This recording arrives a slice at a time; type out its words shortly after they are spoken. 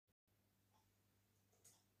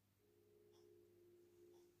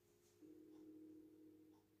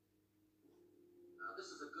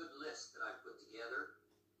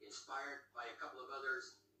inspired by a couple of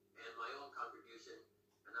others and my own contribution,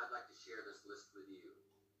 and I'd like to share this list with you.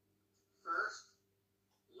 First,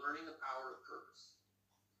 learning the power of purpose.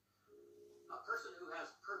 A person who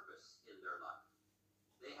has purpose in their life,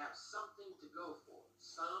 they have something to go for,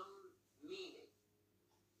 some meaning.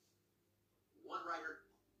 One writer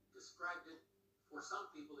described it, for some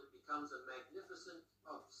people it becomes a magnificent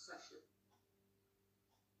obsession.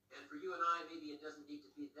 And for you and I, maybe it doesn't need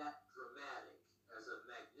to be that dramatic as a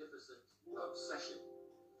magnificent obsession.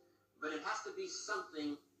 But it has to be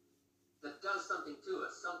something that does something to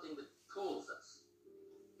us, something that pulls us,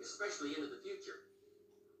 especially into the future.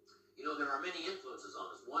 You know, there are many influences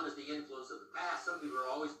on us. One is the influence of the past. Some people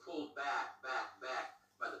are always pulled back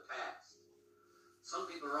by the past.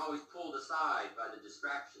 Some people are always pulled aside by the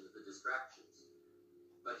distractions.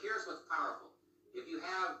 But here's what's powerful. If you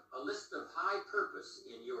have a list of high purpose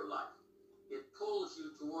in your life, it pulls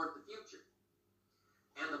you toward the future.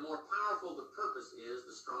 And the more powerful the purpose is,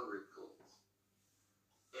 the stronger it pulls.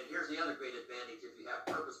 And here's the other great advantage if you have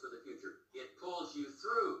purpose for the future. It pulls you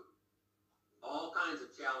through all kinds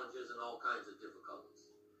of challenges and all kinds of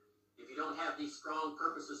difficulties. If you don't have these strong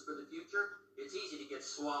purposes for the future, it's easy to get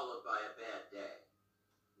swallowed by a bad day.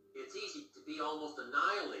 It's easy to be almost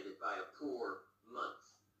annihilated by a poor month.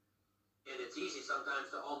 And it's easy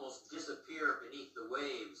sometimes to almost disappear beneath the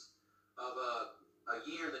waves of a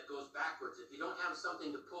year that goes backwards if you don't have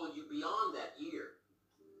something to pull you beyond that year.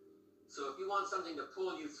 So if you want something to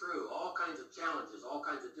pull you through all kinds of challenges, all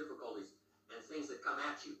kinds of difficulties, and things that come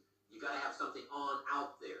at you, you got to have something on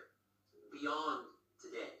out there, beyond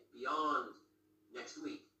today, beyond next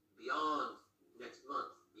week, beyond next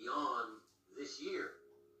month, beyond this year,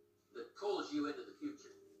 that pulls you into the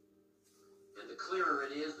future. And the clearer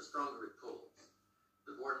it is, the stronger it pulls.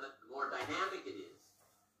 The more dynamic it is,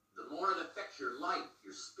 the more it affects your life,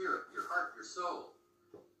 your spirit, your heart, your soul.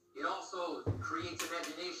 It also creates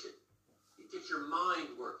imagination. It gets your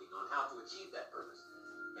mind working on how to achieve that purpose.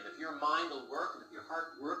 And if your mind will work, and if your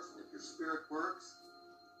heart works, and if your spirit works,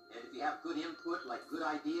 and if you have good input, like good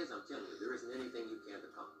ideas, I'm telling you, there isn't anything you can't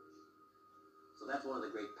accomplish. So that's one of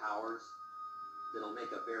the great powers that'll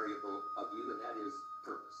make a variable of you, and that is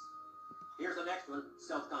purpose. Here's the next one,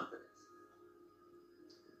 self-confidence.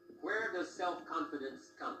 Where does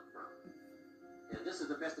self-confidence come from? And this is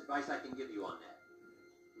the best advice I can give you on that.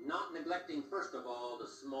 Not neglecting, first of all, the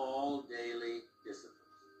small daily disciplines.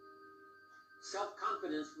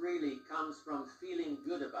 Self-confidence really comes from feeling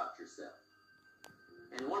good about yourself.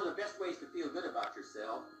 And one of the best ways to feel good about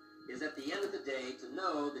yourself is at the end of the day to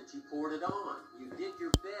know that you poured it on. You did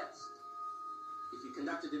your best. If you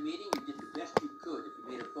conducted a meeting, you did the best you could. If you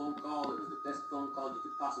made a phone call, it was the best phone call you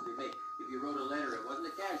could possibly make. If you wrote a letter, it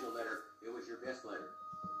wasn't a casual letter, it was your best letter.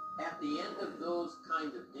 At the end of those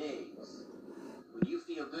kind of days, when you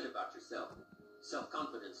feel good about yourself,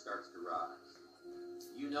 self-confidence starts to rise.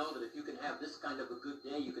 You know that if you can have this kind of a good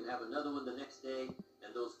day, you can have another one the next day,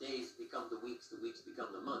 and those days become the weeks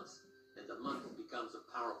become the months, and the month becomes a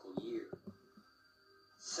powerful year.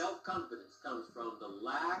 Self-confidence comes from the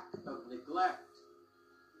lack of neglect.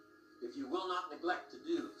 If you will not neglect to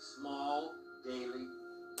do small daily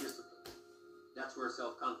disciplines, that's where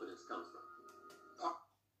self-confidence comes from.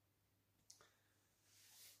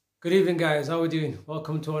 Good evening, guys. How are we doing?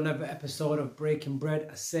 Welcome to another episode of Breaking Bread,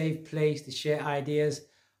 a safe place to share ideas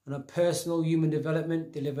on a personal human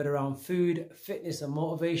development delivered around food, fitness, and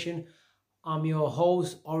motivation. I'm your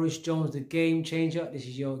host, Oris Jones, the Game Changer. This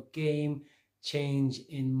is your game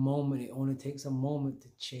changing moment. It only takes a moment to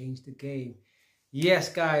change the game. Yes,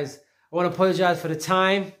 guys, I want to apologize for the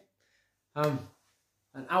time. I'm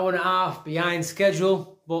an hour and a half behind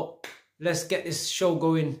schedule, but let's get this show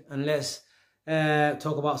going and let's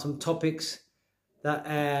talk about some topics that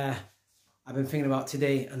I've been thinking about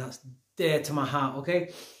today, and that's dear to my heart.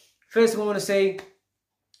 Okay, first thing I want to say,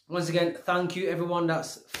 once again, thank you everyone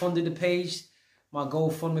that's funded the page, my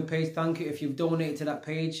GoFundMe page. Thank you if you've donated to that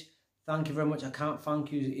page. Thank you very much. I can't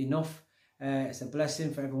thank you enough. It's a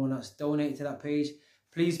blessing for everyone that's donated to that page.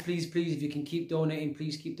 Please, please, please, if you can keep donating,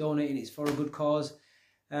 please keep donating. It's for a good cause.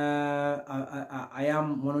 I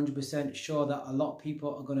am 100% sure that a lot of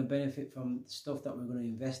people are going to benefit from stuff that we're going to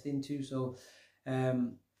invest into. So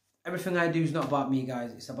everything I do is not about me,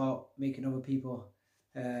 guys. It's about making other people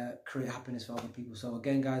create happiness for other people. So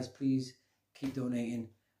again, guys, please keep donating.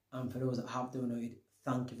 And for those that have donated,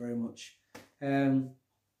 thank you very much.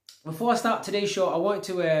 Before I start today's show, I want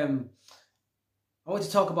to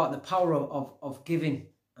talk about the power of giving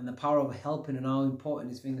and the power of helping and how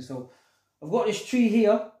important this thing is. So I've got this tree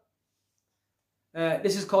here.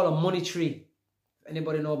 This is called a money tree.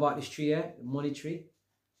 Anybody know about this tree here? The money tree.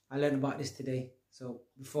 I learned about this today. So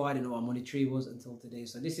before, I didn't know what a money tree was until today.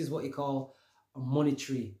 So this is what you call a money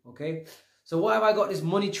tree, okay? So why have I got this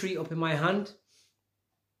money tree up in my hand?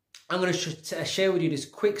 I'm going to share with you this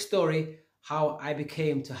quick story how I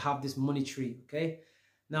became to have this money tree, okay?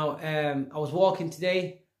 Now, I was walking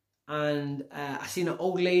today and I seen an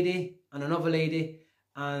old lady and another lady,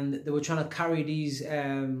 and they were trying to carry these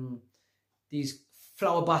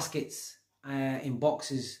flower baskets in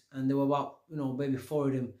boxes, and there were about, maybe 4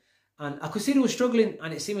 of them. And I could see they were struggling,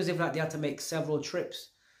 and it seemed as if like they had to make several trips.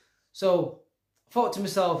 So I thought to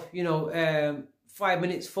myself, 5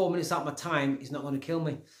 minutes, 4 minutes out of my time is not going to kill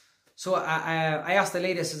me. So I asked the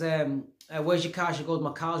lady, I says, where's your car? She goes,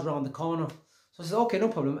 my car's around the corner. So I said, okay, no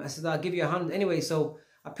problem. I said, I'll give you a hand. Anyway, so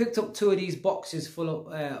I picked up 2 of these boxes full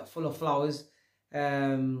of flowers.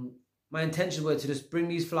 My intention was to just bring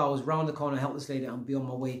these flowers round the corner, help this lady, and be on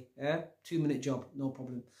my way. Yeah, 2-minute job, no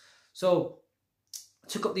problem. So I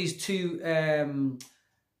took up these 2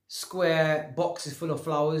 square boxes full of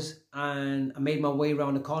flowers, and I made my way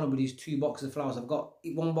around the corner with these 2 boxes of flowers. I've got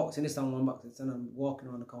 1 box in this and 1 box in this, and I'm walking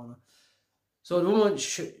around the corner. So the woman,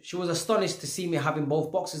 she was astonished to see me having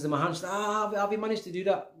both boxes in my hand. She said, have you managed to do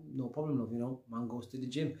that? No problem, love, man goes to the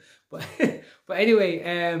gym. But but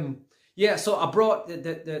anyway, yeah, so I brought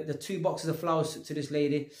the 2 boxes of flowers to this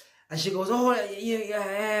lady, and she goes, oh,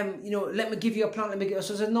 yeah, let me give you a plant,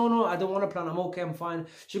 So I said, no, I don't want a plant, I'm okay, I'm fine.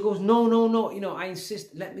 She goes, no, I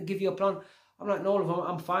insist, let me give you a plant. I'm like, no,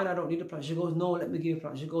 I'm fine, I don't need a plant. She goes, no, let me give you a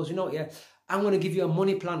plant. She goes, yeah, I'm going to give you a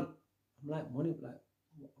money plant. I'm like, money plant?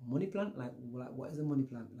 Like, what is a money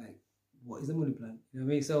plant? Like, what is a money plant? You know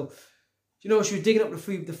what I mean? So, she was digging up the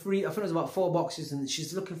free, I think it was about 4 boxes, and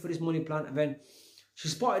she's looking for this money plant, and then she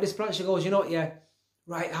spotted this plant. She goes, yeah,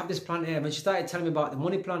 right, I have this plant here. And she started telling me about the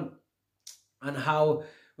money plant and how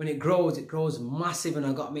when it grows massive, and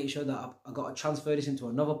I got to make sure that I got to transfer this into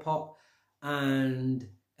another pot. And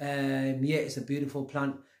yeah, it's a beautiful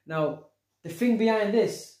plant. Now, the thing behind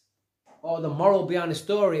this, or the moral behind the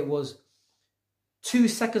story, was 2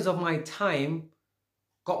 seconds of my time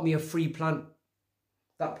got me a free plant.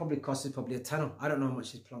 That probably costed a tenner. I don't know how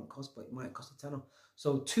much this plant cost, but it might cost a tenner.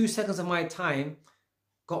 So 2 seconds of my time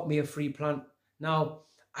got me a free plant. Now,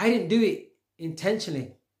 I didn't do it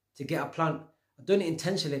intentionally to get a plant. I done it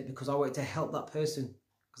intentionally because I wanted to help that person,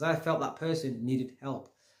 because I felt that person needed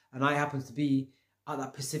help, and I happened to be at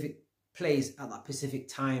that specific place at that specific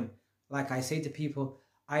time. Like I say to people,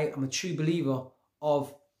 I am a true believer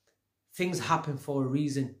of things happen for a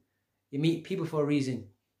reason. You meet people for a reason.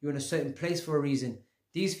 You're in a certain place for a reason.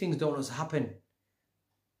 These things don't just happen.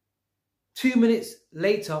 2 minutes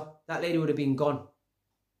later, that lady would have been gone.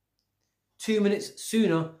 2 minutes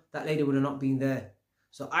sooner, that lady would have not been there.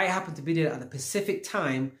 So I happened to be there at the specific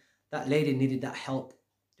time that lady needed that help. Do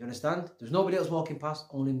you understand? There's nobody else walking past,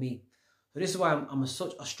 only me. So this is why I'm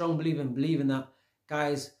such a strong believer in believing that,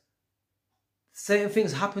 guys, certain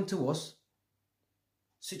things happen to us.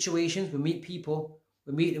 Situations, we meet people,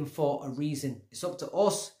 we meet them for a reason. It's up to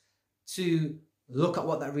us to look at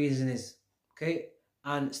what that reason is, okay?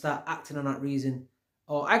 And start acting on that reason.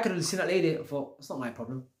 Or I could have seen that lady and thought, it's not my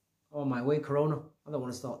problem. On my way, Corona. I don't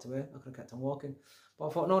want to start to her. I could have kept on walking. But I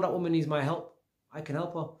thought, no, that woman needs my help. I can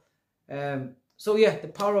help her. So yeah, the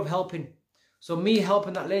power of helping. So me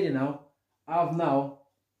helping that lady now, I've now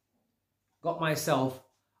got myself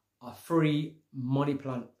a free money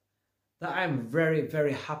plant that I'm very,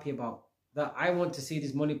 very happy about. That I want to see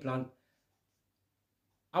this money plant.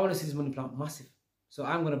 I want to see this money plant massive. So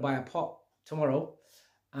I'm going to buy a pot tomorrow,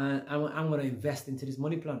 and I'm going to invest into this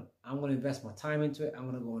money plant. I'm going to invest my time into it. I'm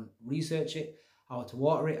going to go and research it, how to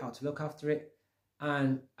water it, how to look after it.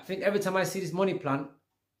 And I think every time I see this money plant,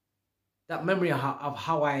 that memory of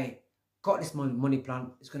how I got this money plant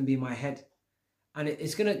is going to be in my head. And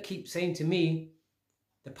it's going to keep saying to me,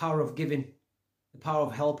 the power of giving, the power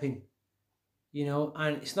of helping,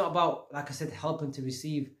 and it's not about, like I said, helping to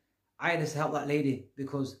receive. I had to help that lady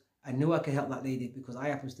because I knew I could help that lady, because I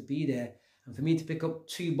happens to be there. And for me to pick up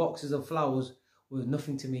 2 boxes of flowers was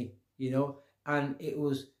nothing to me, and it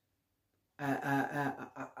was a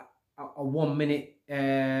 1 minute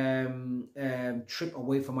trip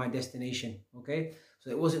away from my destination, okay?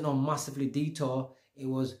 So it wasn't no massively detour, it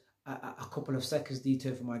was a couple of seconds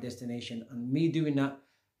detour from my destination. And me doing that,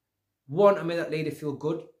 one, I made that lady feel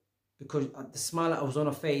good, because the smile that was on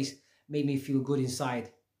her face made me feel good inside,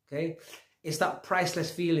 okay? It's that priceless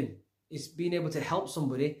feeling. It's being able to help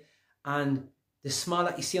somebody, and the smile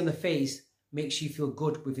that you see on the face makes you feel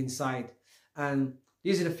good with inside. And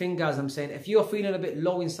these are the things, guys, I'm saying. If you're feeling a bit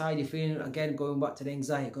low inside, you're feeling, again, going back to the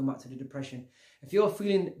anxiety, going back to the depression. If you're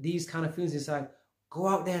feeling these kind of feelings inside, go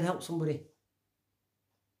out there and help somebody.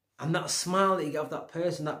 And that smile that you get off that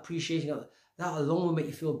person, that appreciation, that alone will make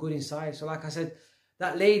you feel good inside. So like I said,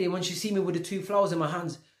 that lady, when she see me with the 2 flowers in my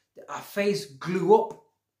hands, her face glue up.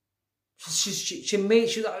 She made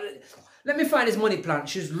sure that, let me find this money plant.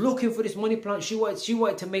 She was looking for this money plant. She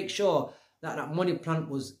wanted to make sure that that money plant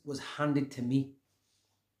was handed to me.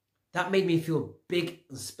 That made me feel big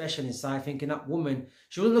and special inside, thinking that woman,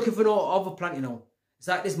 she wasn't looking for no other plant, you know. It's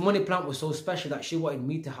like this money plant was so special that she wanted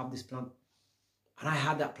me to have this plant. And I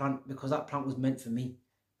had that plant because that plant was meant for me.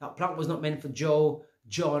 That plant was not meant for Joe,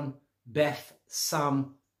 John, Beth,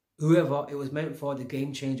 Sam, whoever. It was meant for the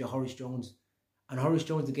game changer, Horace Jones. And Horace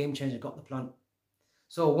Jones, the game changer, got the plant.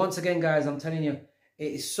 So once again, guys, I'm telling you,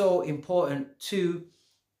 it is so important to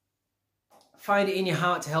find it in your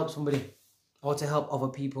heart to help somebody or to help other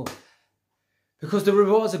people. Because the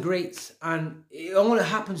rewards are great, and it only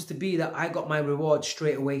happens to be that I got my reward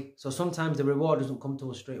straight away. So sometimes the reward doesn't come to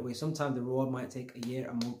us straight away. Sometimes the reward might take a year,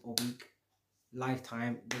 a month, a week,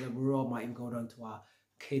 lifetime. The reward might even go down to our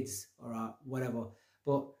kids or our whatever.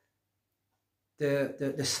 But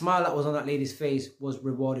the smile that was on that lady's face was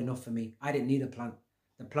reward enough for me. I didn't need a plant.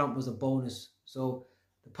 The plant was a bonus. So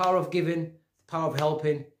the power of giving, the power of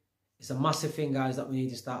helping, is a massive thing, guys, that we need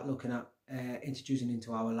to start looking at, introducing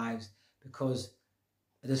into our lives. Because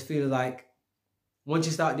I just feel like once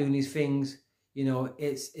you start doing these things, you know,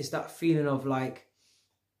 it's that feeling of like,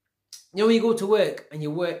 you know, when you go to work and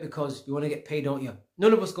you work because you want to get paid, don't you?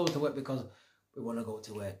 None of us go to work because we want to go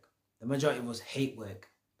to work. The majority of us hate work.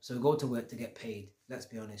 So we go to work to get paid. Let's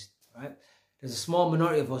be honest, right? There's a small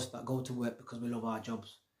minority of us that go to work because we love our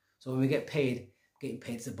jobs. So when we get paid, getting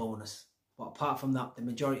paid is a bonus. But apart from that, the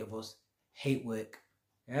majority of us hate work.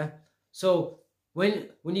 Yeah. So when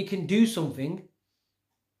you can do something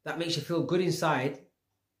that makes you feel good inside,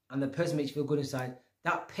 and the person makes you feel good inside,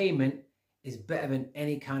 that payment is better than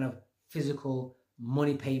any kind of physical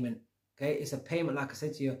money payment. Okay, it's a payment, like I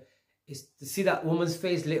said to you, is to see that woman's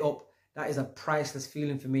face lit up. That is a priceless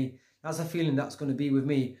feeling for me. That's a feeling that's going to be with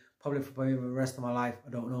me probably for the rest of my life.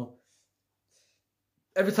 I don't know.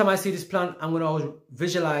 Every time I see this plant, I'm going to always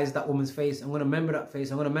visualize that woman's face. I'm going to remember that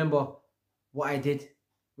face. I'm going to remember what I did,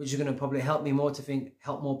 which is going to probably help me more to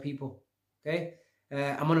help more people. Okay,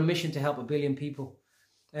 I'm on a mission to help 1 billion people.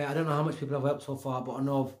 I don't know how much people I've helped so far, but I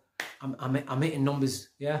know I'm hitting numbers.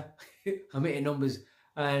 Yeah, I'm hitting numbers,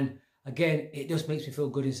 and again, it just makes me feel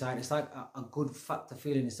good inside. It's like a good factor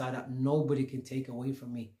feeling inside that nobody can take away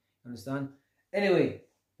from me. Understand? Anyway,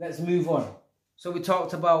 let's move on. So we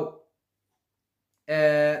talked about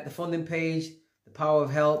the funding page, the power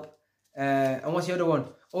of help, and what's the other one?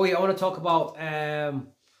 Oh yeah, I want to talk about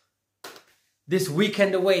this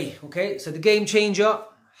weekend away. Okay, so the Game Changer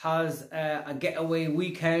has a getaway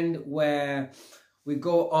weekend where we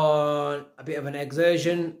go on a bit of an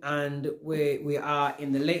excursion, and we are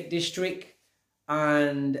in the Lake District.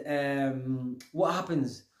 And what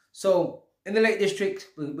happens? So in the Lake District,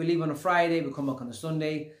 we leave on a Friday, we come back on a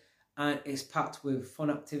Sunday, and it's packed with fun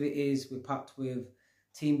activities. We're packed with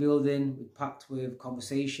team building. We're packed with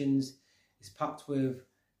conversations. It's packed with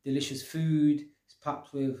delicious food. It's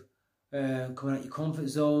packed with coming out your comfort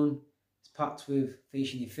zone. It's packed with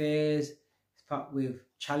facing your fears. It's packed with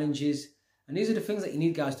challenges. And these are the things that you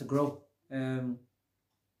need, guys, to grow. And,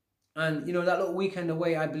 you know, that little weekend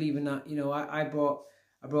away, I believe in that. You know, I brought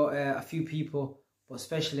a few people, but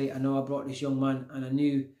especially I know I brought this young man, and I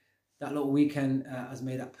knew that little weekend has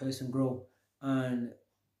made that person grow. And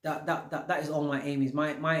that is all my aim is.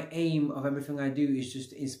 My aim of everything I do is just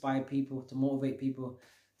to inspire people, to motivate people,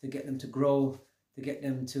 to get them to grow, to get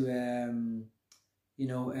them to, you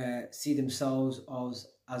know, see themselves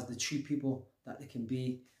as the true people that they can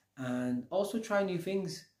be, and also try new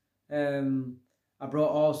things. I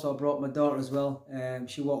brought my daughter as well.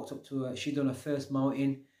 She walked up to she done her first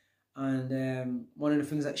mountain, and one of the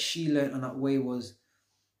things that she learned on that way was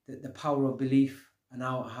the power of belief, and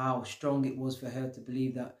how strong it was for her to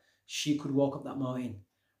believe that she could walk up that mountain,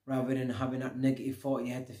 rather than having that negative thought in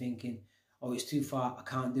your head to thinking, oh, it's too far, I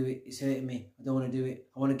can't do it, it's hurting me, I don't want to do it,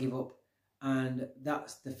 I want to give up. And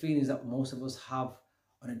that's the feelings that most of us have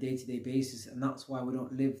on a day-to-day basis, and that's why we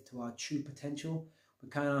don't live to our true potential. We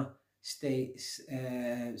kind of stay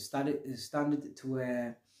standard to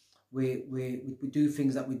where we do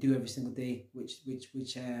things that we do every single day, which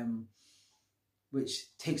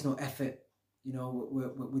takes no effort. You know,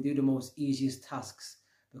 we do the most easiest tasks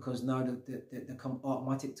because now they come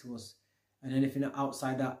automatic to us, and anything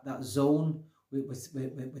outside that zone we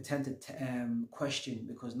tend to question,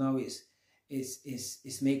 because now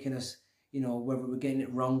it's making us, you know, whether we're getting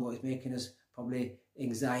it wrong, or it's making us probably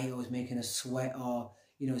anxiety, or it's making us sweat, or,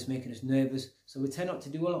 you know, it's making us nervous. So we tend not to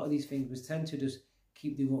do a lot of these things. We tend to just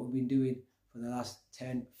keep doing what we've been doing for the last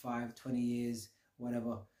 10, 5, 20 years,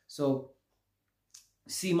 whatever. So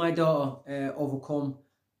see my daughter overcome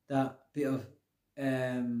that bit of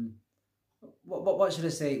what should I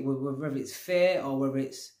say, whether it's fear or whether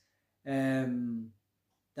it's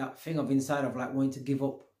that thing of inside of like wanting to give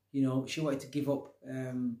up. You know, she wanted to give up.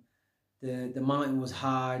 The mountain was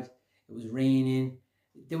hard, it was raining,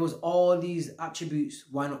 there was all these attributes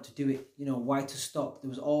why not to do it, you know, why to stop. There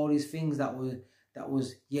was all these things that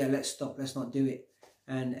was yeah, let's stop, let's not do it.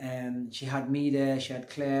 And she had me there, she had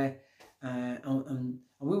Claire, and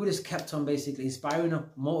we would just kept on basically inspiring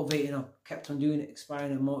her, motivating her, kept on doing it,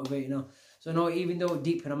 inspiring her, motivating her. So no, even though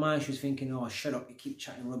deep in her mind she was thinking, oh, shut up, you keep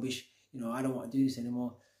chatting rubbish, you know, I don't want to do this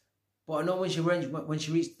anymore. But I know when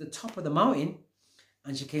she reached the top of the mountain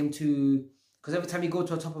and she came to, because every time you go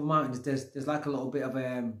to the top of a mountain, there's like a little bit of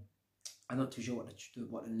I'm not too sure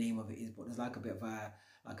what the name of it is, but there's like a bit of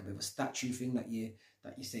a statue thing that you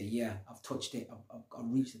say, yeah, I've touched it,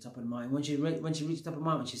 I've reached the top of the mountain. When she reached the top of the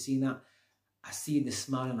mountain, she's seen that. I see the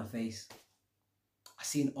smile on her face. I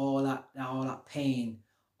seen all that pain,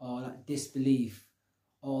 all that disbelief,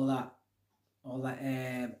 all that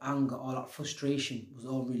anger, all that frustration was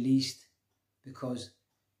all released because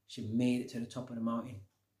she made it to the top of the mountain.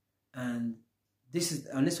 And this is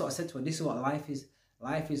what I said to her. This is what life is.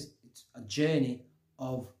 Life is a journey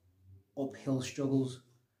of uphill struggles,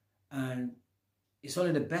 and it's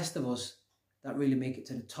only the best of us that really make it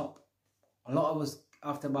to the top. A lot of us,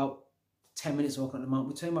 after about 10 minutes walking on the mountain,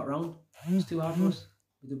 we turn back round. It's too hard for us.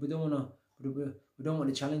 We don't want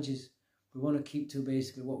the challenges. We want to keep to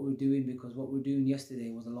basically what we were doing, because what we were doing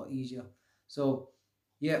yesterday was a lot easier. So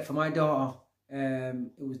yeah, for my daughter,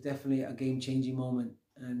 it was definitely a game-changing moment,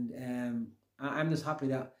 and I'm just happy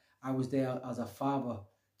that I was there as a father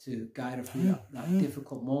to guide her through that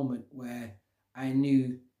difficult moment, where I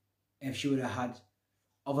knew if she would have had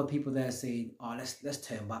other people there saying, oh, let's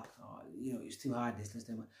turn back, oh, you know, it's too hard, let's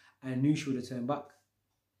turn back, I knew she would have turned back.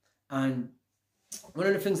 And one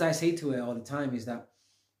of the things I say to her all the time is that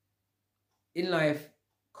in life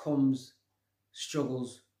comes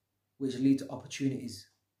struggles which lead to opportunities,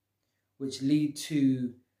 which lead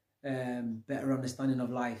to better understanding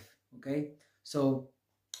of life, okay? So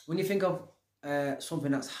when you think of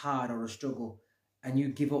something that's hard or a struggle and you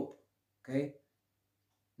give up, okay,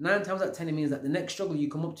 9 times out of 10 it means that the next struggle you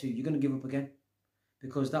come up to, you're going to give up again,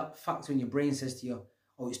 because that factor in your brain says to you,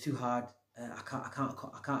 oh, it's too hard, I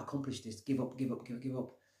can't accomplish this, give up.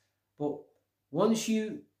 But once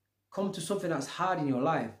you come to something that's hard in your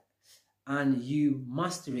life and you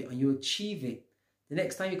master it and you achieve it, the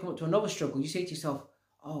next time you come up to another struggle, you say to yourself,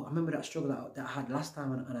 oh, I remember that struggle that I had last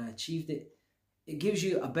time and I achieved it. It gives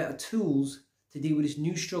you a better tools to deal with this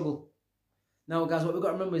new struggle. Now, guys, what we've got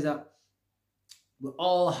to remember is that we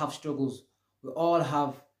all have struggles. We all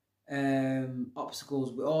have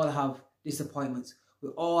obstacles. We all have disappointments. We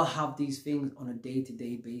all have these things on a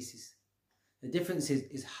day-to-day basis. The difference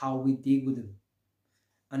is how we deal with them.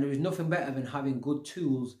 And there is nothing better than having good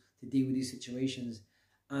tools to deal with these situations.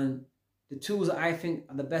 And the tools that I think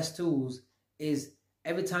are the best tools is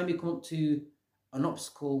every time you come up to an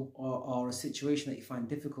obstacle or a situation that you find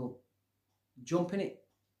difficult, jump in it.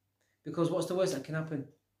 Because what's the worst that can happen?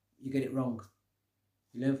 You get it wrong.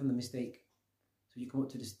 You learn from the mistake. So you come up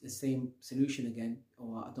to the same solution again.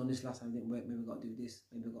 Oh, I've done this last time, it didn't work. Maybe I've got to do this.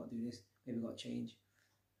 Maybe I've got to do this. Maybe I've got to change.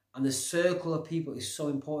 And the circle of people is so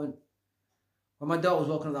important. When my daughter was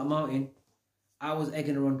walking up that mountain, I was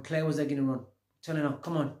egging her on. Claire was egging her on. Telling her,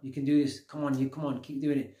 come on, you can do this. Come on, keep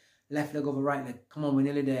doing it. Left leg over right leg. Come on, we're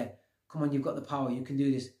nearly there. Come on, you've got the power. You can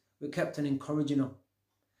do this. We kept on encouraging her.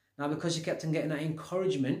 Now, because she kept on getting that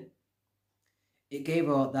encouragement, it gave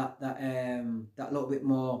her that little bit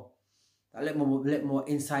more, that little more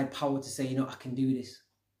inside power to say, you know, I can do this.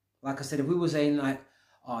 Like I said, if we were saying like,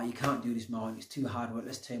 oh, you can't do this mountain, it's too hard work,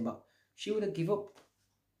 let's turn back, she would have given up.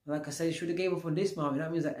 Like I said, she would have gave up on this mountain.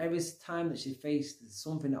 That means that every time that she faced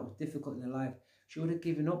something that was difficult in her life, she would have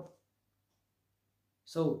given up.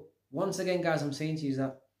 So once again, guys, I'm saying to you is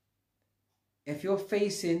that if you're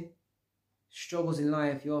facing struggles in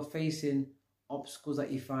life, you're facing obstacles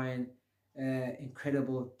that you find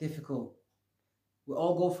incredible, difficult, we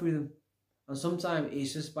all go through them. And sometimes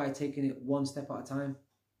it's just by taking it one step at a time.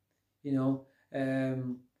 You know,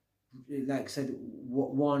 like I said,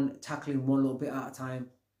 tackling one little bit at a time.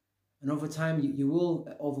 And over time, you will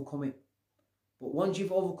overcome it. But once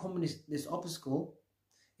you've overcome this obstacle,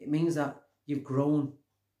 it means that you've grown.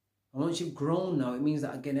 And once you've grown now, it means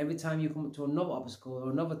that, again, every time you come to another obstacle or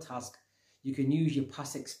another task, you can use your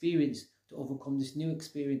past experience to overcome this new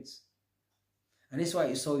experience. And this is why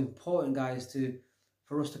it's so important, guys,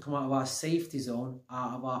 for us to come out of our safety zone,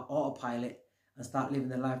 out of our autopilot, and start living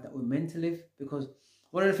the life that we're meant to live. Because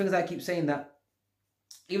one of the things I keep saying, that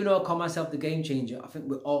even though I call myself the game changer, I think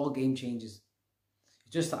we're all game changers.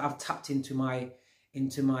 It's just that I've tapped into my, I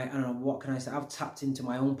don't know, what can I say? I've tapped into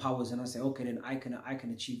my own powers, and I say, okay, then I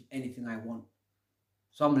can achieve anything I want.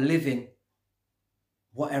 So I'm living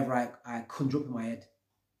whatever I conjure up in my head.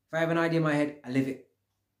 If I have an idea in my head, I live it.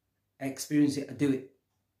 I experience it, I do it.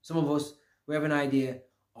 Some of us, we have an idea,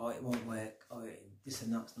 oh, it won't work, oh, this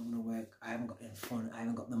and that's not going to work, I haven't got any fun, I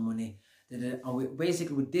haven't got the money. And we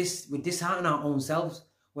basically, we're disheartening our own selves.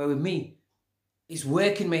 Where with me, it's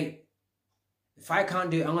working, mate. If I can't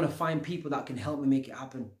do it, I'm going to find people that can help me make it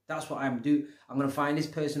happen. That's what I'm doing. I'm going to find this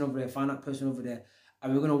person over there, find that person over there,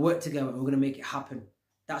 and we're going to work together and we're going to make it happen.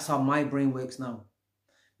 That's how my brain works now.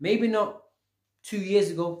 Maybe not 2 years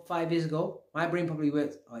ago, 5 years ago, my brain probably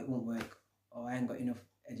worked, oh, it won't work. Oh, I ain't got enough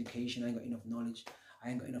education, I ain't got enough knowledge, I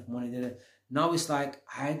ain't got enough money. Now it's like,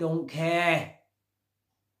 I don't care.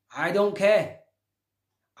 I don't care.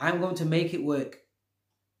 I'm going to make it work.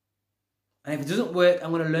 And if it doesn't work,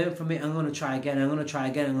 I'm going to learn from it. I'm going to try again. I'm going to try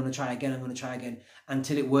again. I'm going to try again. I'm going to try again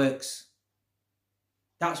until it works.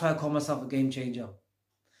 That's why I call myself a game changer.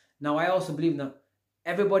 Now, I also believe that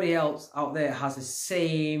everybody else out there has the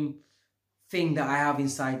same thing that I have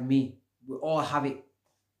inside me. We all have it.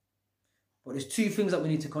 But there's two things that we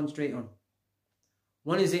need to concentrate on.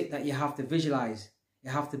 One is it that you have to visualize, you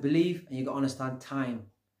have to believe, and you got to understand time.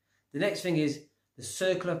 The next thing is the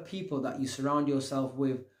circle of people that you surround yourself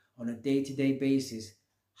with on a day-to-day basis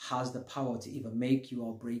has the power to either make you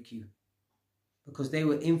or break you, because they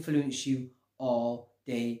will influence you all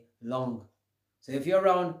day long. So if you're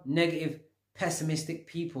around negative, pessimistic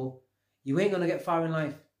people, you ain't going to get far in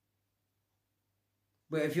life.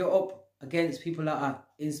 But if you're up against people that are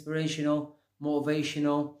inspirational,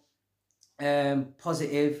 motivational,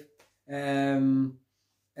 positive,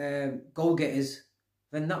 go-getters,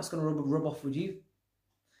 then that's going to rub off with you.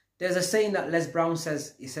 There's a saying that Les Brown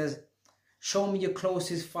says, he says, show me your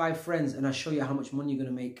closest 5 friends and I'll show you how much money you're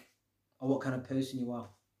going to make or what kind of person you are.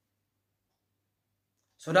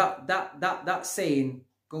 So that saying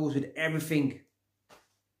goes with everything.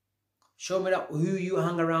 Show me who you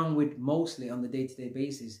hang around with mostly on the day-to-day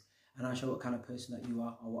basis, and I'll show what kind of person that you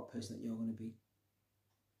are or what person that you're going to be.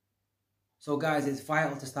 So guys, it's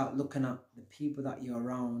vital to start looking at the people that you're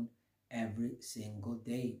around every single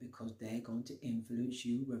day, because they're going to influence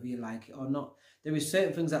you whether you like it or not. There is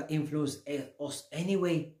certain things that influence us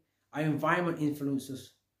anyway. Our environment influences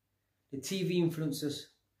us. The TV influences us.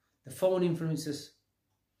 The phone influences us.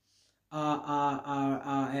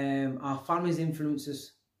 Our families influence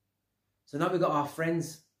us. So now we've got our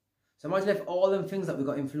friends. So imagine if all them things that we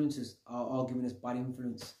got influences are all giving us bad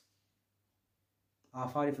influence. How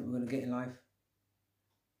far do you think we're going to get in life?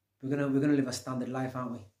 We're gonna live a standard life,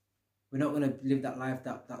 aren't we? We're not going to live that life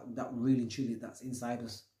that really truly that's inside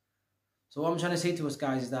us. So what I'm trying to say to us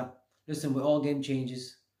guys is that, listen, we're all game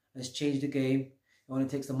changers. Let's change the game. It only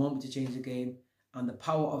takes a moment to change the game. And the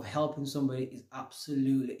power of helping somebody is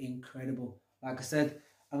absolutely incredible. Like I said,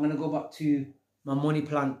 I'm going to go back to my money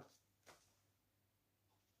plant.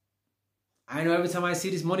 I know every time I see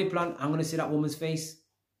this money plant, I'm going to see that woman's face.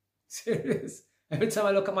 Serious. Every time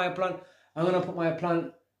I look at my plant, I'm going to put my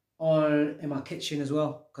plant in my kitchen as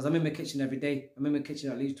well. Because I'm in my kitchen every day. I'm in my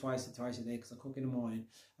kitchen at least twice a day, because I cook in the morning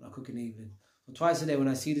and I cook in the evening. So twice a day when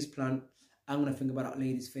I see this plant, I'm going to think about that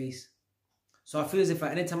lady's face. So I feel as if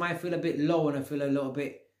anytime I feel a bit low and I feel a little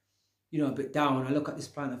bit, a bit down, I look at this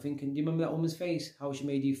plant, I'm thinking, do you remember that woman's face? How she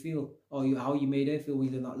made you feel? Or how you made her feel when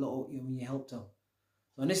you did that little, when you helped her.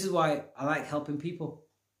 So, and this is why I like helping people.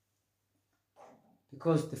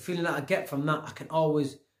 Because the feeling that I get from that, I can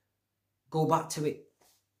always go back to it.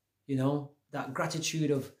 That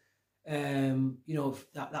gratitude of,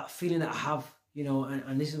 that feeling that I have,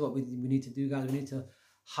 and this is what we need to do, guys. We need to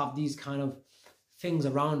have these kind of things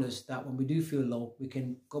around us that when we do feel low, we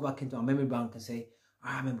can go back into our memory bank and say,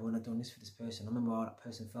 I remember when I done this for this person. I remember how that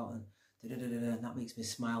person felt, and and that makes me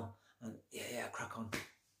smile. And yeah, crack on,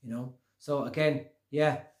 So again,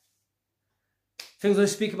 yeah. Things I want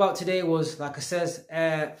to speak about today was, like I says,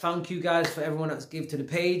 thank you guys for everyone that's give to the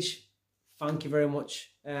page. Thank you very much.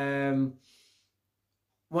 One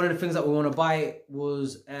of the things that we want to buy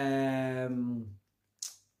was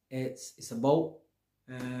it's a boat.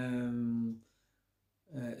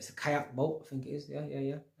 It's a kayak boat, I think it is.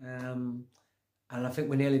 Yeah. And I think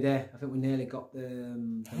we're nearly there. I think we nearly got the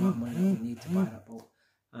amount of money that we need to buy that boat.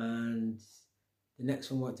 And the next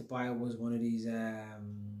one we wanted to buy was one of these.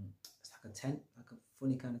 It's like a tent, like a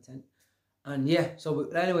funny kind of tent. And yeah, so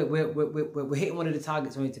anyway, we're hitting one of the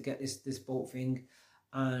targets. We need to get this boat thing,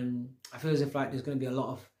 And I feel as if like there's going to be a lot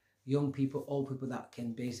of young people, old people that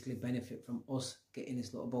can basically benefit from us getting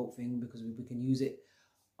this little boat thing, because we can use it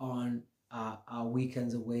on our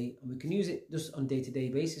weekends away, and we can use it just on day-to-day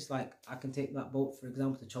basis. Like I can take that boat, for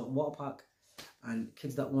example, to Charlton Water Park, and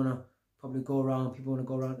kids that want to probably go around, people want to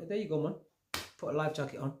go around, there you go, man, put a life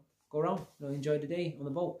jacket on, go around, you know, enjoy the day on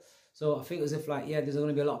the boat. So I feel as if like, yeah, there's going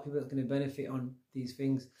to be a lot of people that's going to benefit on these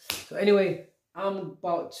things. So anyway, I'm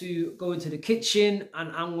about to go into the kitchen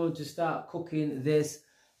and I'm going to start cooking this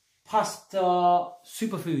pasta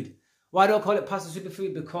superfood. Why do I call it pasta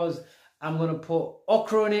superfood? Because I'm going to put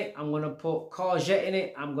okra in it, I'm going to put courgette in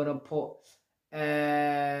it, I'm going to put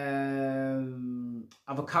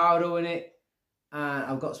avocado in it, and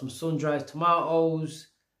I've got some sun-dried tomatoes,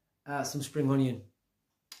 some spring onion.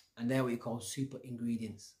 And they're what you call super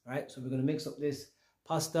ingredients, right? So we're going to mix up this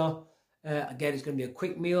pasta. Again, it's going to be a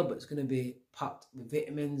quick meal, but it's going to be packed with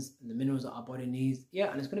vitamins and the minerals that our body needs.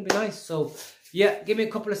 Yeah, and it's going to be nice. So yeah, give me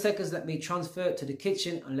a couple of seconds. Let me transfer to the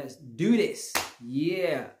kitchen and let's do this.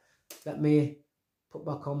 Yeah. Let me put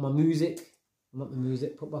back on my music. Not my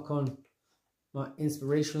music, put back on my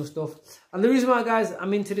inspirational stuff. And the reason why, guys,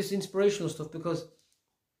 I'm into this inspirational stuff, because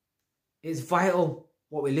it's vital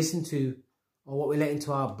what we listen to or what we let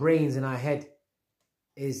into our brains and our head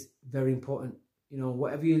is very important. You know,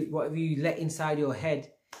 whatever you let inside your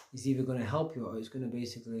head is either going to help you or it's going to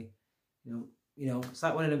basically, you know, it's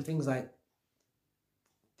like one of them things, like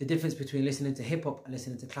the difference between listening to hip hop and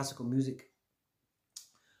listening to classical music.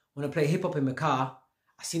 When I play hip hop in my car,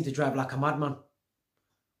 I seem to drive like a madman.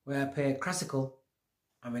 Where I play classical,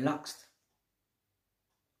 I'm relaxed.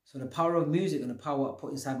 So the power of music and the power I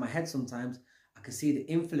put inside my head, sometimes I can see the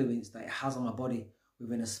influence that it has on my body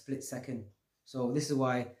within a split second. So this is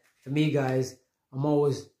why, for me, guys, I'm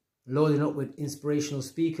always loading up with inspirational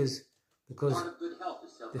speakers, because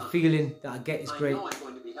the feeling that I get is great.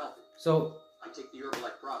 So I take the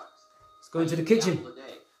Herbalife products. Let's go into the kitchen.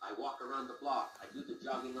 I walk around the block. I do the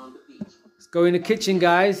jogging on the beach. Let's go in the kitchen,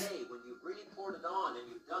 guys. When you've really poured it on and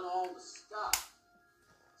you've done all the stuff,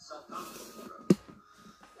 self-confidence grows.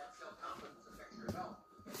 That self-confidence affects your health.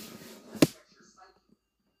 It affects your psyche.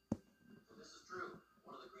 So this is true.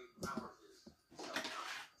 One of the great powers is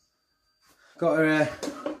self-confidence. Got to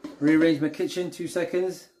rearrange my kitchen. 2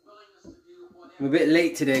 seconds. I'm a bit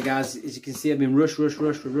late today, guys. As you can see, I've been rush. So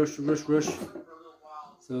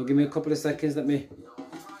give me a couple of seconds. Let me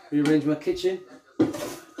rearrange my kitchen.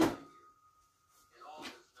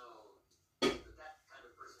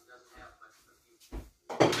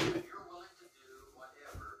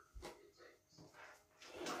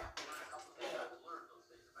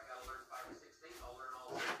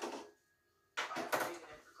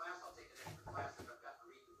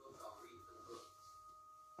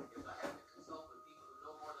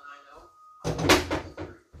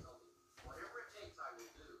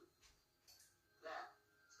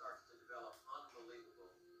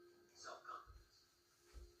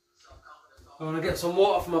 I want to get some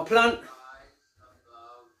water for my plant.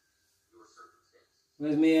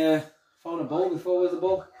 Where's me? Found a bowl before. Where's the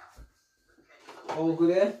bowl? All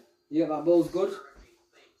good here? Yeah, that bowl's good.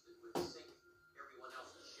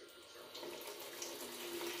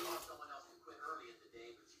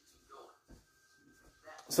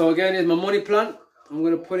 So again, here's my money plant. I'm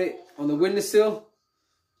going to put it on the windowsill,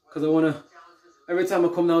 because I want to, every time I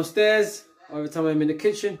come downstairs or every time I'm in the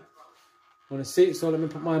kitchen, I want to see it. So let me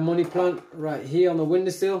put my money plant right here on the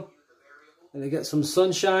windowsill. Let it get some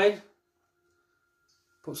sunshine.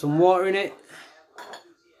 Put some water in it.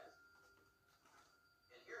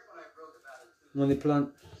 Money plant.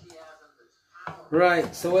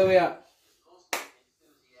 Right, so where we at?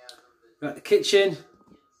 We're at the kitchen.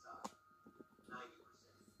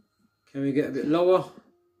 Can we get a bit lower?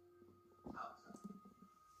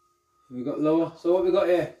 We got lower. So what we got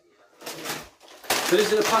here? So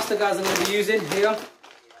this is the pasta, guys, I'm going to be using here.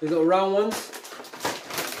 These little round ones.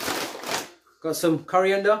 Got some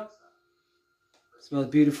coriander. Smells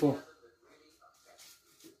beautiful.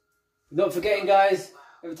 Not forgetting, guys,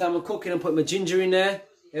 every time I'm cooking, I'm putting my ginger in there.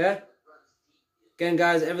 Yeah. Again,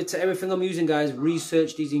 guys, everything I'm using, guys,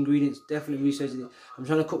 research these ingredients. Definitely research it. I'm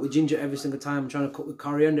trying to cook with ginger every single time. I'm trying to cook with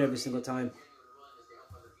coriander every single time.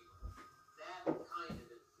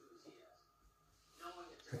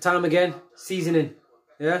 Time again, seasoning.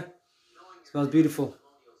 Yeah. Smells beautiful.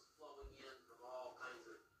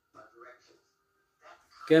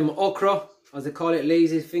 Again, my okra, as they call it,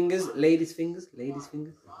 ladies' fingers. Ladies' fingers.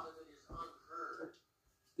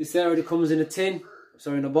 This already comes in a tin.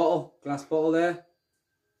 Sorry, in a bottle, glass bottle there.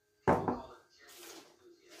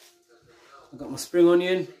 I've got my spring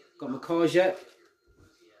onion, got my courgette.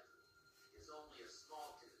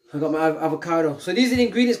 I got my avocado. So these are the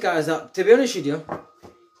ingredients, guys, that, to be honest with you,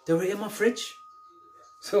 they're right in my fridge.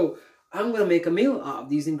 So I'm going to make a meal out of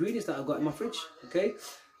these ingredients that I've got in my fridge, okay?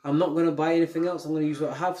 I'm not going to buy anything else. I'm going to use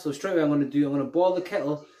what I have. So straight away I'm going to boil the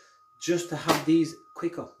kettle just to have these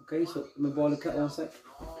quicker, okay? So I'm going to boil the kettle one sec.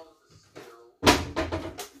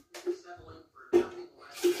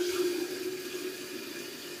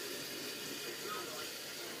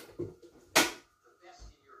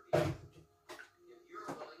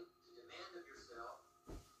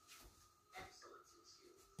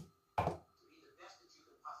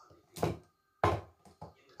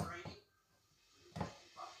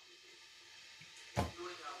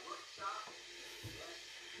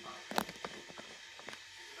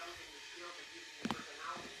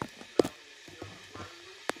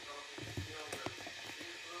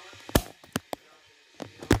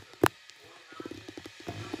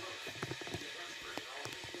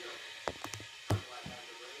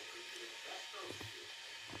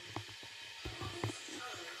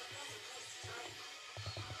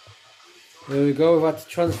 There we go, we've had to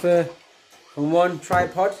transfer from one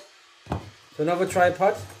tripod to another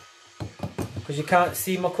tripod because you can't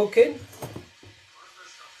see my cooking.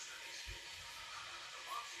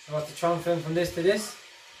 I've had to transfer from this to this.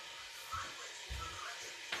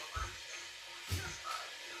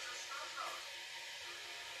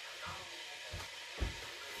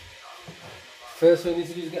 First thing I need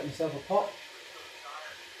to do is get myself a pot.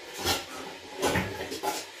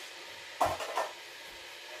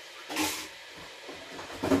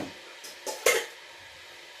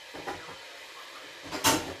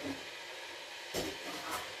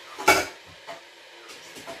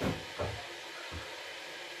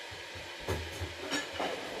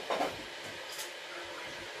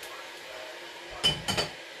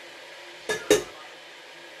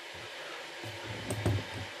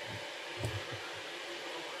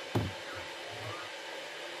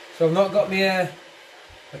 So I've not got me a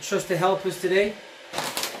trusted helpers today.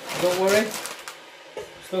 Don't worry,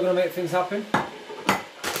 still gonna make things happen.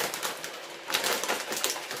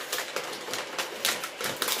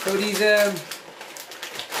 So these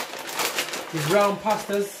round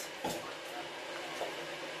pastas,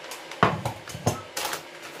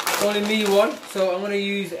 it's only me one, so I'm gonna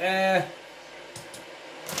use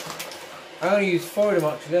 4 of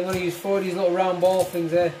them actually. I'm gonna use 4 of these little round ball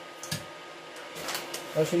things there.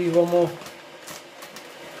 I should use one more.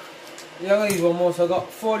 Yeah, I'm going to use one more. So I've got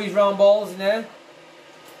 4 of these round balls in there.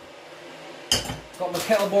 Got my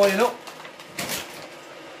kettle boiling up.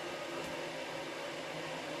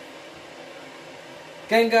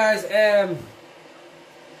 Again, guys,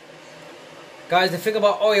 the thing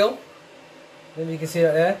about oil, maybe you can see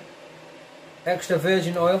that there, extra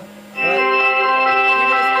virgin oil. Right.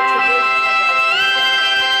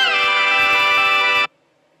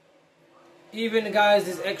 Even guys,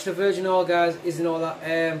 this extra virgin oil, guys, isn't all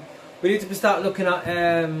that. We need to start looking at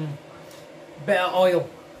better oil.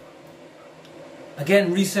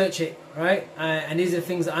 Again, research it, right? And these are the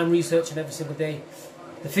things that I'm researching every single day.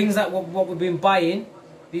 The things that what we've been buying,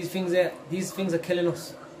 these things are killing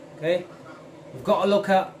us. Okay, we've got to look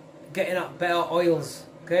at getting at better oils.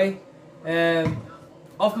 Okay,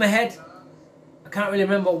 off my head, I can't really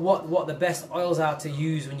remember what the best oils are to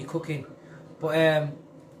use when you're cooking, but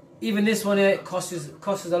even this one here costs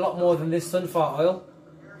a lot more than this sunflower oil,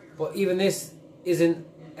 but even this isn't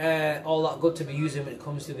all that good to be using when it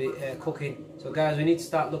comes to the cooking. So guys, we need to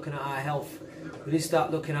start looking at our health. We need to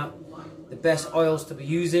start looking at the best oils to be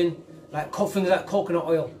using, like things like coconut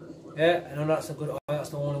oil. Yeah, I know that's a good oil. That's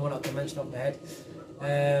the only one I can mention off my head.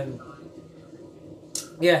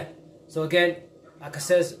 Yeah. So again, like I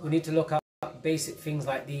says, we need to look at basic things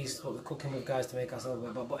like these, what we're cooking with, guys, to make ourselves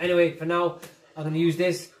better. But anyway, for now, I'm going to use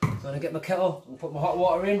this. I'm going to get my kettle and put my hot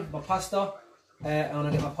water in, my pasta. I'm going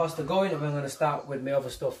to get my pasta going, and then I'm going to start with my other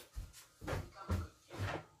stuff.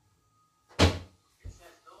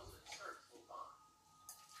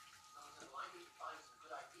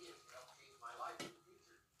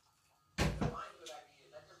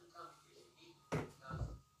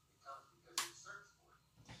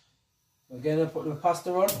 Again, I put the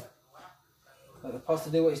pasta on. Let the pasta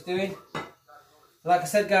do what it's doing. Like I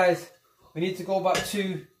said, guys, we need to go back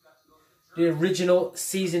to the original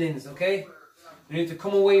seasonings, okay? We need to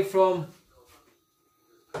come away from,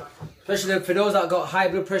 especially for those that got high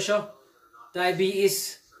blood pressure,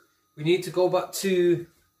 diabetes, we need to go back to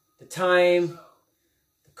the thyme,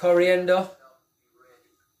 the coriander,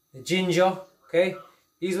 the ginger, okay?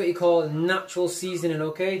 These are what you call natural seasoning,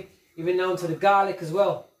 okay? Even down to the garlic as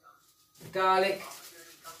well. Garlic,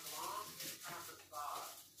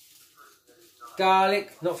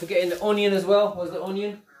 not forgetting the onion as well. Where's the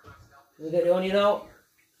onion? We'll get the onion out.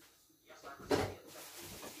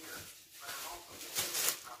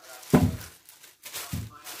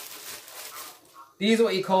 These are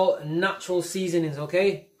what you call natural seasonings,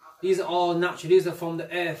 okay? These are all natural. These are from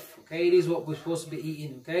the earth, okay? These are what we're supposed to be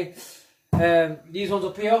eating, okay? These ones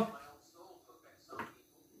up here,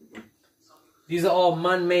 these are all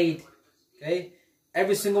man-made, okay?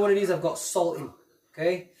 Every single one of these have got salt in,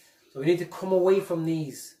 okay? So we need to come away from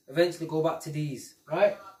these. Eventually go back to these,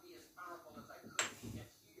 right?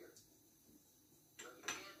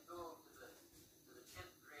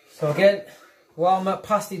 So again, while my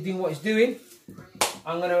pasty is doing what it's doing,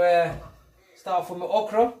 I'm going to start off with my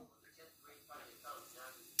okra.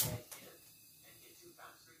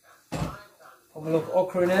 Put my little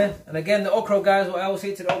okra in there. And again, the okra, guys, what I always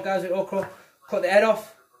say to the old guys with okra, cut the head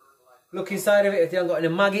off. Look inside of it if they haven't got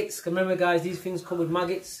any maggots. Because remember, guys, these things come with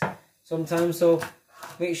maggots sometimes. So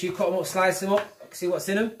make sure you cut them up, slice them up, see what's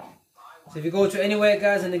in them. So if you go to anywhere,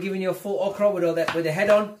 guys, and they're giving you a full okra with all that, with the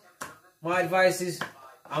head on, my advice is,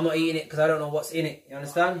 I'm not eating it because I don't know what's in it. You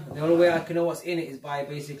understand? The only way I can know what's in it is by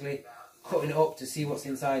basically cutting it up to see what's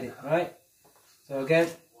inside it. Right? So again,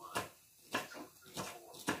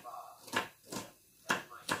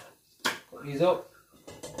 cut these up.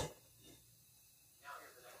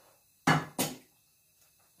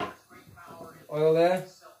 Oil there.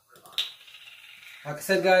 Like I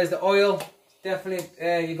said, guys, the oil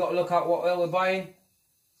definitely. You got to look at what oil we're buying.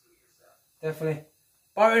 Definitely.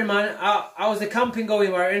 Barton, man, how's the camping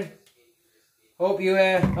going, Barton? Hope you're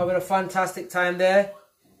having a fantastic time there.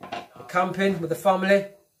 The camping with the family.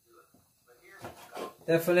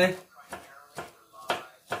 Definitely.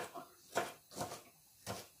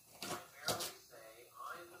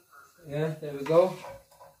 Yeah, there we go.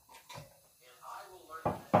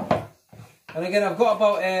 And again, I've got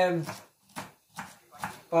about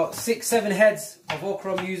 6-7 heads of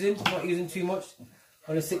okra I'm using. I'm not using too much.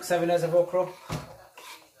 Only 6-7 heads of okra.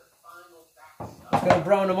 I'm going to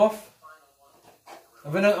brown them off.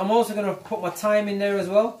 I'm also going to put my thyme in there as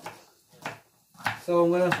well. So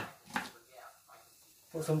I'm going to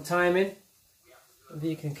put some thyme in. Maybe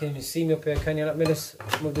you can see me up here, can you? Let me just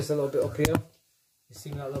move this a little bit up here. You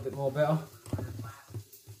see me a little bit more better.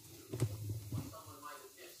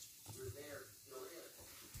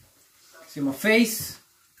 See my face.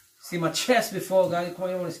 See my chest before, guys. Come on,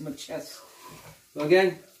 you want to see my chest. So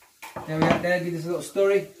again, there we are there. Give this a little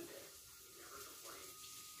story.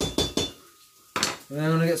 And then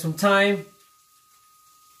I'm going to get some thyme.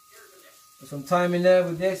 Put some thyme in there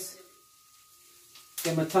with this.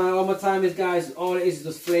 Get my thyme. All my thyme is, guys, all it is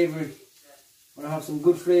just flavouring. I want to have some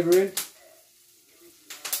good flavouring.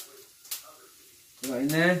 Put that in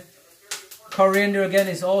there. Coriander again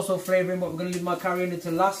is also flavouring, but we're going to leave my coriander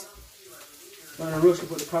to last. I'm not in a rush to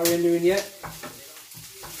put the coriander in yet.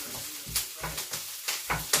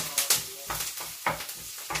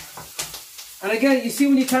 And again, you see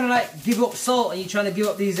when you kind of like give up salt and you're trying to give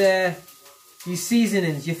up these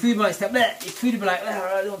seasonings, your food might start, bleh, your food will be like,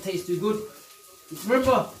 it don't taste too good. Just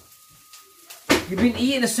remember, you've been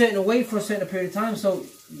eating a certain way for a certain period of time, so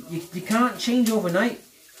you can't change overnight.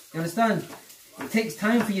 You understand? It takes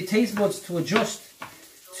time for your taste buds to adjust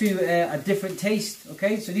to a different taste,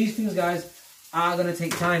 okay? So these things, guys, are going to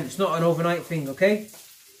take time. It's not an overnight thing, okay?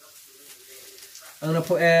 I'm going to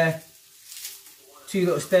put 2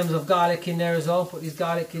 little stems of garlic in there as well. Put this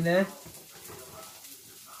garlic in there.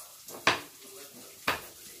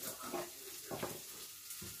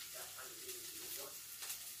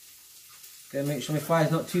 Okay, make sure my fire's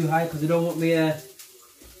not too high because I don't want my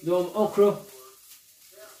okra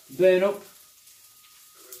burn up.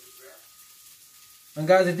 And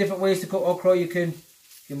guys, there's different ways to cook okra. You can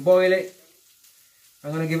boil it.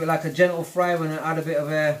 I'm going to give it like a gentle fry when I add a bit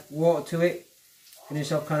of water to it.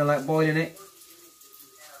 Finish off kind of like boiling it.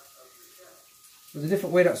 There's a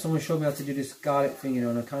different way that someone showed me how to do this garlic thing, you know,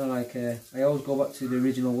 and I kind of like, I always go back to the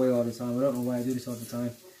original way all the time. I don't know why I do this all the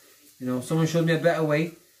time. You know, someone showed me a better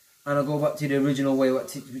way, and I go back to the original way,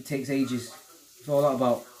 what it takes ages. It's all that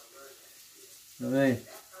about. You know what I mean?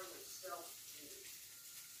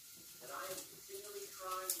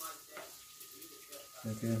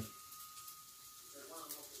 Okay.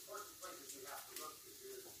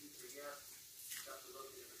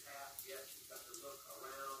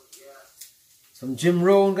 Some Jim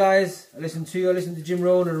Rohn, guys. I listen to Jim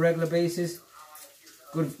Rohn on a regular basis.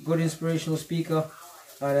 Good inspirational speaker.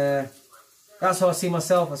 And that's how I see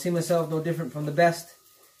myself. I see myself no different from the best.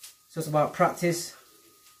 It's just about practice.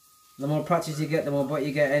 The more practice you get, the more better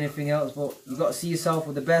you get anything else. But you got to see yourself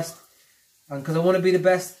with the best. And because I want to be the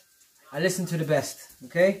best, I listen to the best.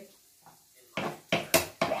 Okay?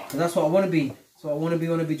 And that's what I want to be. So I want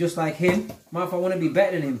to be just like him. Matter of fact, I want to be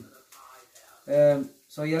better than him.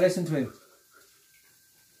 So yeah, listen to him.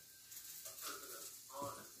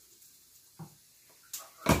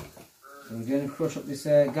 So again, crush up this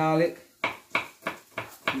garlic.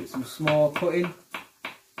 Get some small cutting.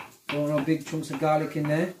 Don't want no big chunks of garlic in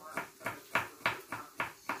there.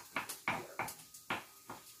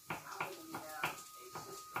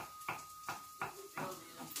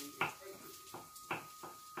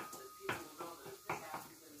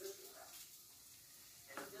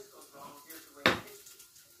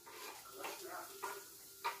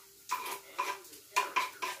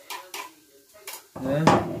 Yeah.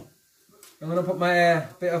 I'm going to put my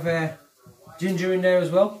bit of ginger in there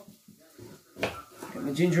as well. Get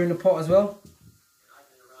my ginger in the pot as well.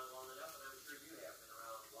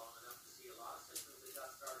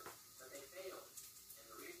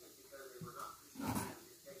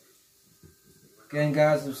 Again,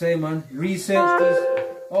 guys, I'm saying, man, research these.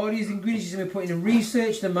 All these ingredients you're going to be putting in.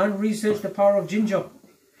 Research them, man. Research the power of ginger.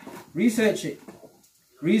 Research it.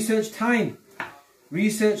 Research thyme.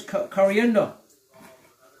 Research coriander.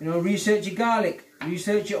 You know, research your garlic.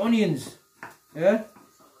 Research your onions. Yeah?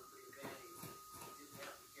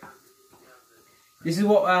 This is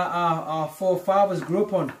what our forefathers grew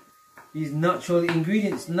up on. These natural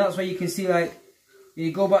ingredients. And that's why you can see, like,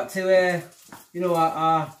 you go back to, you know,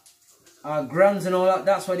 our grands and all that.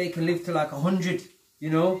 That's why they can live to like 100, you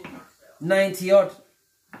know, 90 odd.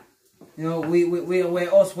 You know,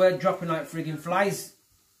 we're dropping like friggin' flies,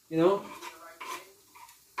 you know.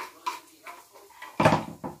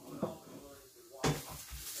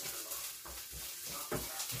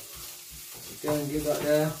 Go and give that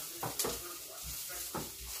there.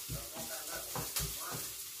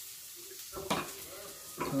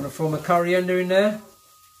 I'm going to throw my coriander in there.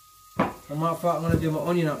 As a matter of fact, I'm going to do my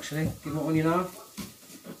onion actually. Give my onion half.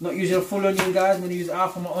 Not using a full onion, guys. I'm going to use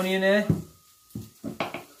half of my onion there.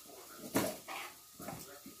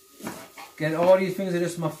 Again, all these things are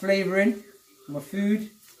just my flavouring, my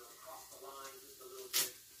food.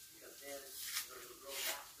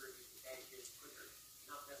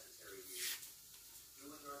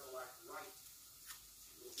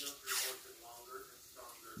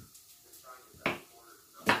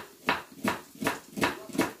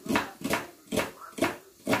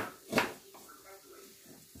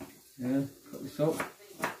 Yeah, cut this up.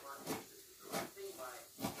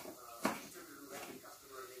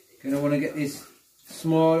 Again, I want to get this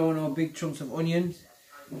small, I don't want no big chunks of onions.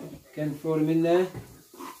 Again, throw them in there.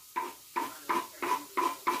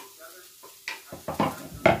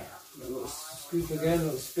 A little scoop again, a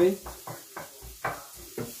little spin.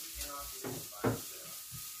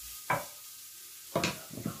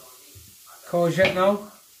 Courgette now.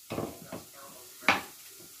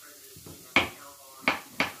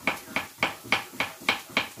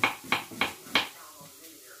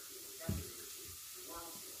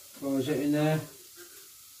 Courgette in there.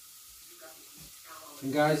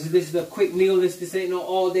 And guys, this is a quick meal. This ain't no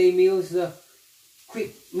all day meal. This is a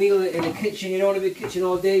quick meal in the kitchen. You don't want to be in the kitchen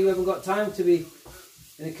all day. You haven't got time to be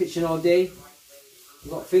in the kitchen all day.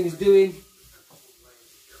 You've got things doing.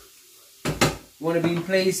 You want to be in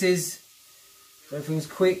places. Everything's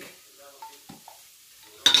quick.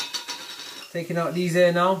 Taking out these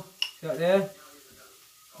there now. See that there?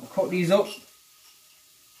 I'll cut these up.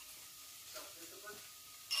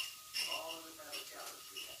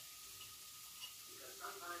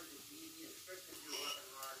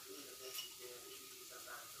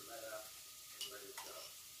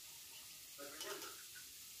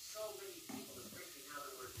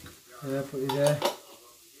 Yeah, put it there.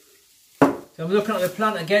 So I'm looking at the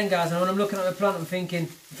plant again, guys, and when I'm looking at the plant, I'm thinking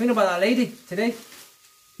about that lady today.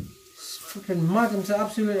 It's fucking mad. I'm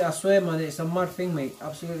absolutely, I swear, man, it's a mad thing, mate.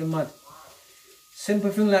 Absolutely mad. Simple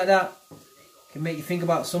thing like that can make you think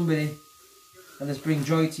about somebody and just bring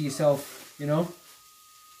joy to yourself, you know.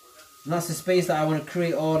 And that's the space that I want to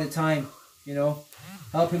create all the time, you know,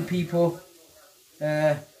 helping people.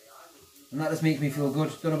 And that just makes me feel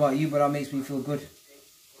good. Don't know about you, but that makes me feel good.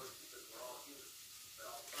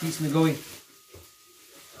 Keeps me going.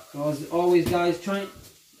 So as always, guys, try and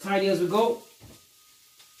tidy as we go.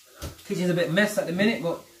 Kitchen's a bit mess at the minute,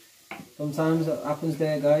 but sometimes that happens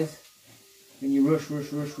there, guys. When you rush.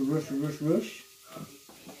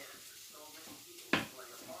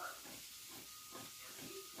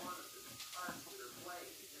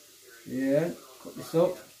 Yeah, cut this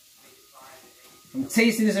up. I'm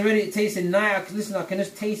tasting this already. It tastes nice. Listen, I can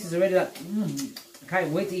just taste this already. Like, I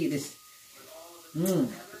can't wait to eat this.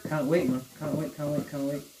 Can't wait, man. Can't wait.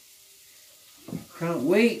 Can't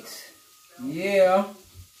wait. Yeah.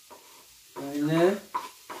 Right in there.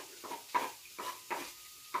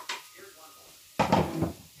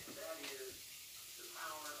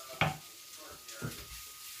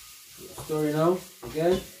 story now.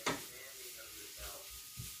 Again.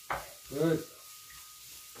 Good.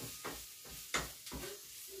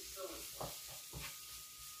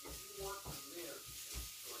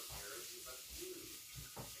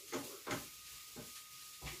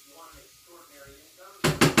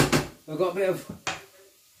 I've got a bit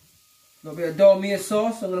of Dormier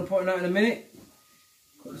sauce. I'm going to put in that in a minute.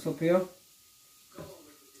 Put this up here.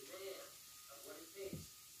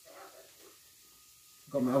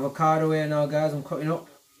 Got my avocado here now, guys. I'm cutting up.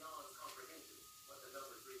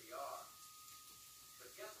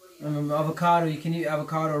 Remember, avocado, you can eat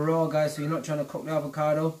avocado raw, guys, so you're not trying to cook the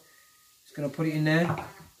avocado. Just going to put it in there.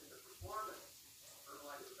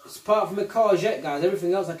 It's apart from the courgette, guys.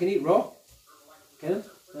 Everything else I can eat raw. Can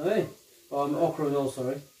I? Alright. Oh, okra as well,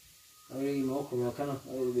 sorry. I don't really eat my okra raw, can I?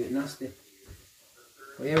 A little bit nasty.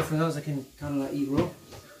 But yeah, everything else I can kind of like eat raw.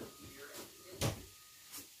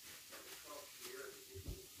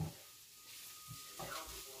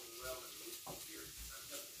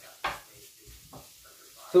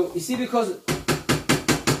 So, you see, because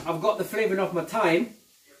I've got the flavouring off my thyme,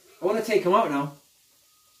 I want to take them out now.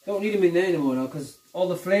 Don't need them in there anymore now, because all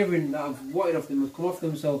the flavouring that I've wanted off them has come off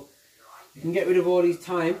them, so you can get rid of all these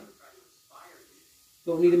thyme.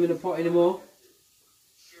 Don't need them in the pot anymore.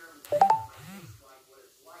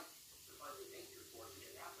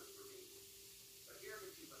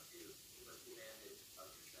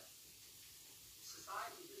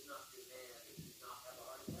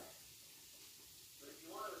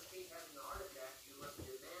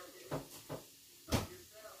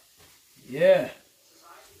 Yeah.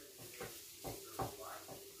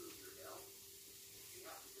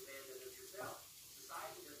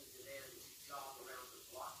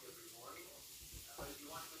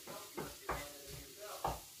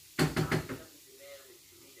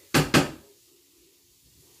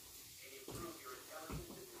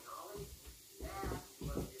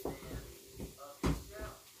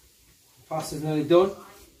 Pasta's nearly done.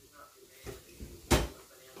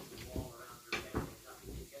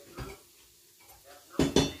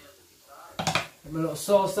 Get my little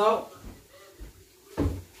sauce out. I'll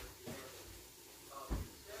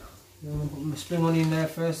put my spring onion there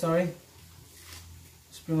first, sorry.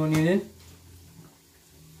 Spring onion in.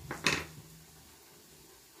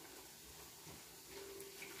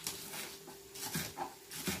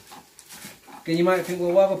 Again, you might think,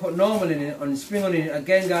 well, why have I put normal in it and spring onion in it?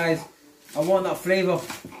 Again, guys, I want that flavour.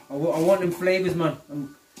 I want them flavours, man.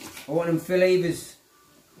 I want them flavours.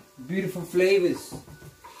 Beautiful flavours.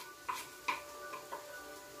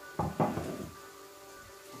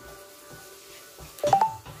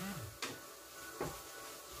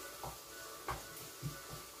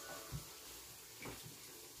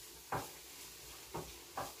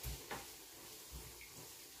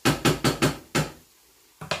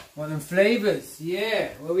 Want them flavours.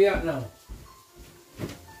 Yeah, where we at now?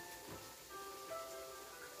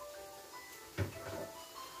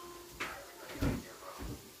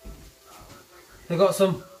 I got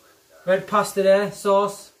some red pasta there,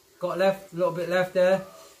 sauce, got left, a little bit left there.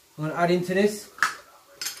 I'm going to add into this.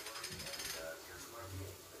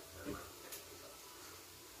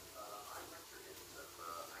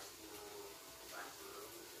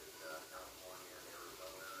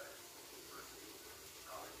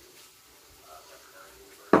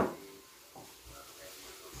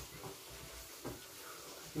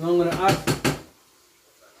 And I'm going to add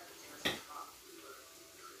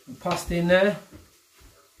the pasta in there.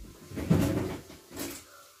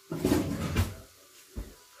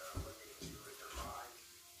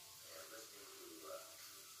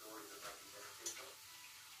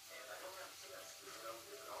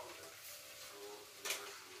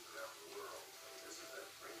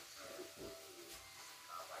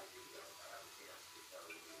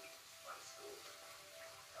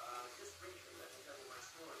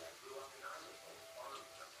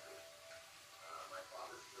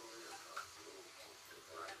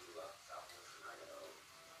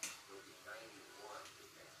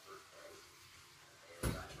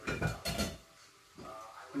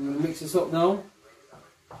 I'm going to mix this up now.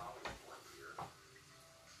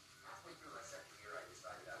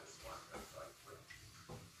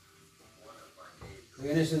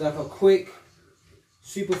 Again, this is like a quick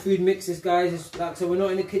superfood mix, this, guys. It's like, so we're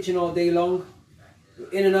not in the kitchen all day long. We're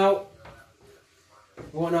in and out.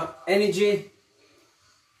 We want that energy.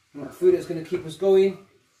 We want food that's going to keep us going.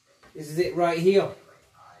 This is it right here.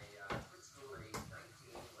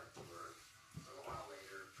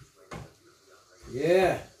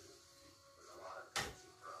 Yeah.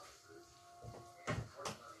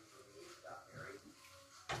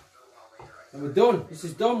 And we're done. This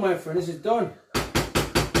is done, my friend. This is done.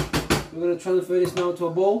 we're going to transfer this now to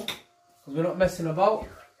a bowl because we're not messing about.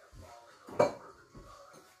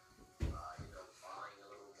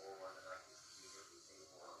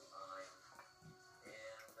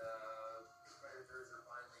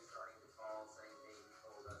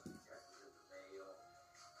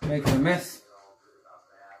 Making a mess.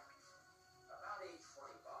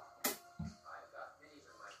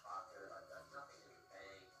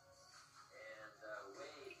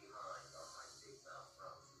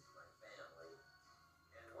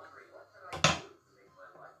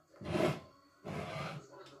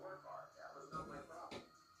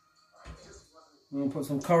 I'm going to put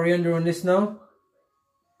some coriander on this now.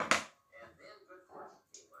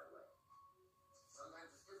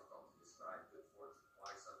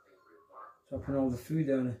 Dropping all the food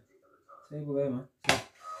down the table there, man. So,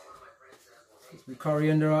 some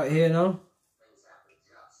coriander out here now.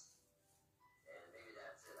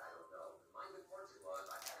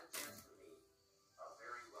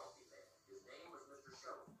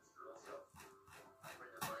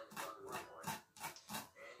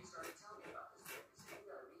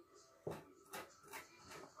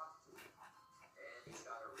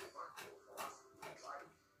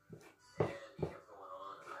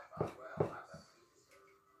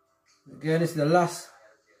 Again, this is the last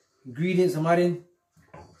ingredients I'm adding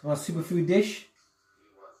to my superfood dish.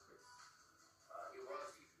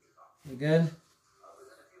 Again.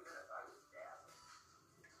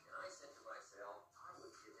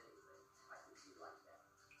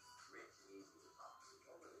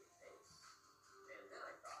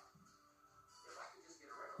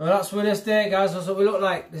 Well, that's what this there, guys. That's what we look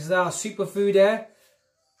like. This is our superfood there.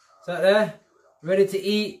 Is that there? Ready to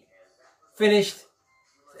eat. Finished.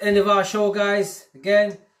 End of our show, guys.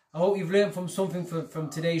 Again, I hope you've learned from something from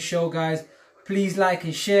today's show, guys. Please like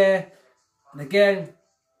and share. And again,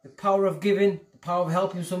 the power of giving, the power of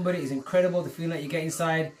helping somebody is incredible. The feeling that you get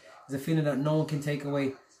inside is a feeling that no one can take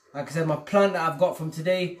away. Like I said, my plant that I've got from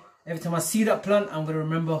today, every time I see that plant, I'm going to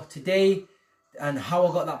remember today and how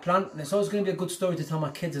I got that plant. And it's always going to be a good story to tell my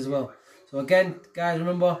kids as well. So again, guys,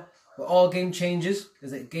 remember, we're all game changers.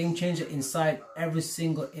 There's a game changer inside every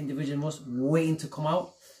single individual of us waiting to come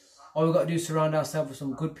out. All we've got to do is surround ourselves with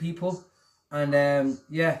some good people. And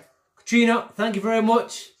yeah, Katrina, thank you very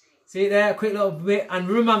much. See you there, a quick little bit. And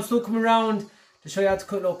remember, I'm still coming around to show you how to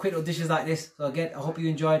cook quick little dishes like this. So again, I hope you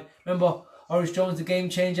enjoyed. Remember, Orange Jones, the game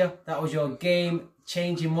changer. That was your game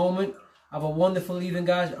changing moment. Have a wonderful evening,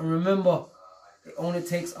 guys. And remember, it only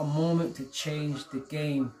takes a moment to change the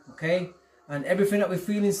game, okay? And everything that we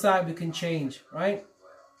feel inside, we can change, right?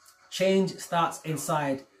 Change starts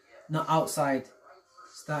inside, not outside.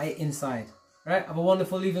 Start it inside. Right? Have a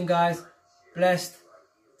wonderful evening, guys. Blessed.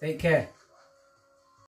 Take care.